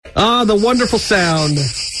The wonderful sound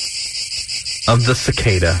of the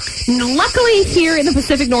cicada. Luckily, here in the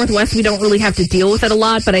Pacific Northwest, we don't really have to deal with it a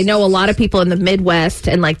lot, but I know a lot of people in the Midwest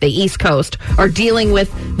and like the East Coast are dealing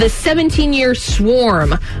with the 17-year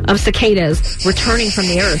swarm of cicadas returning from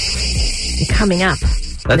the earth and coming up.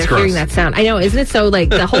 That's gross. Hearing that sound. I know, isn't it? So, like,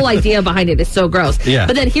 the whole idea behind it is so gross. Yeah.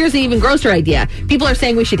 But then here's the even grosser idea. People are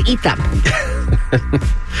saying we should eat them.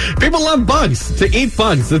 People love bugs. To eat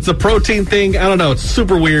bugs. It's a protein thing. I don't know. It's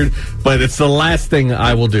super weird, but it's the last thing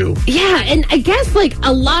I will do. Yeah, and I guess, like,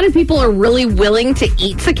 a lot of people are really willing to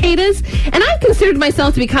eat cicadas. And I've considered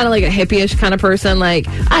myself to be kind of like a hippie-ish kind of person. Like,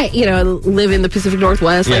 I live in the Pacific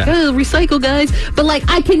Northwest. Yeah. Like, recycle, guys. But, like,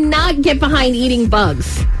 I cannot get behind eating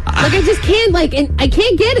bugs. Like, I just can't, like, and I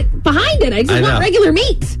can't get behind it. I just want regular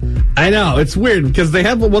meat. I know. It's weird because they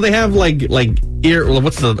have like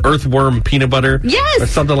what's the earthworm peanut butter? Yes. Or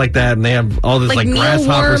something like that. And they have all this like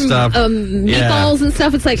grasshopper stuff. Meatballs and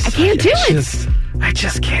stuff. It's like, I can't do it. I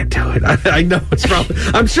just can't do it. I know it's probably,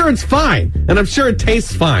 I'm sure it's fine. And I'm sure it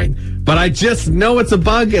tastes fine. But I just know it's a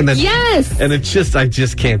bug, and then and it's just I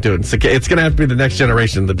just can't do it. It's going to have to be the next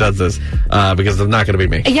generation that does this because it's not going to be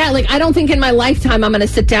me. Yeah, like I don't think in my lifetime I'm going to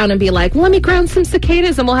sit down and be like, well, let me ground some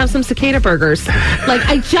cicadas and we'll have some cicada burgers. Like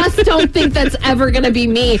I just don't think that's ever going to be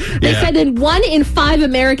me. They said that 1 in 5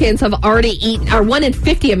 Americans have already eaten, or 1 in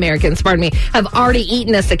 50 Americans, have already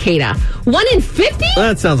eaten a cicada. 1 in 50?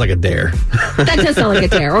 That sounds like a dare. That does sound like a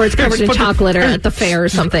dare, or it's covered in chocolate or at the fair or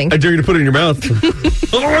something. I dare you to put it in your mouth.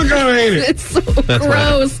 Oh my God. It's so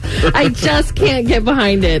gross. I just can't get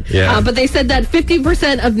behind it. Yeah. But they said that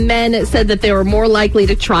 50% of men said that they were more likely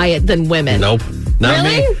to try it than women. Nope. Not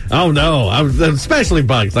me. Oh, no. Especially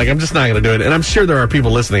bugs. Like, I'm just not going to do it. And I'm sure there are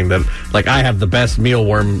people listening that, like, I have the best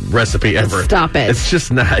mealworm recipe ever. Stop it. It's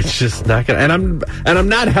just not going to. And I'm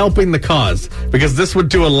not helping the cause because this would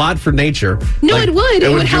do a lot for nature. No, like, it would. It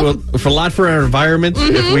would help. A lot for our environment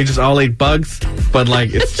if we just all ate bugs. But,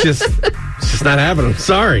 like, it's just not happening. I'm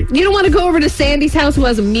sorry. You don't want to go over to Sandy's house who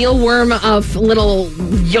has a mealworm of little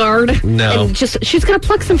yard. No. And she's going to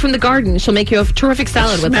pluck some from the garden. She'll make you a terrific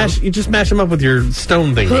salad with them. You just mash them up with your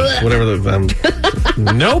stone thing. Whatever the...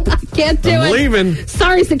 Nope. Can't do it. I'm leaving.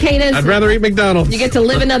 Sorry, cicadas. I'd rather eat McDonald's. You get to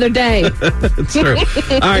live another day. It's true.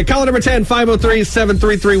 All right, caller number 10,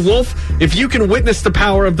 503-733-WOLF. If you can witness the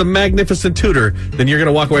power of the Magnificent Tutor, then you're going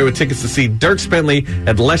to walk away with tickets to see Dierks Bentley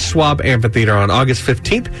at Les Schwab Amphitheater on August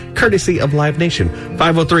 15th, courtesy of Live Nation.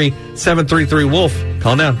 503-733-WOLF.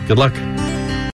 Call now. Good luck.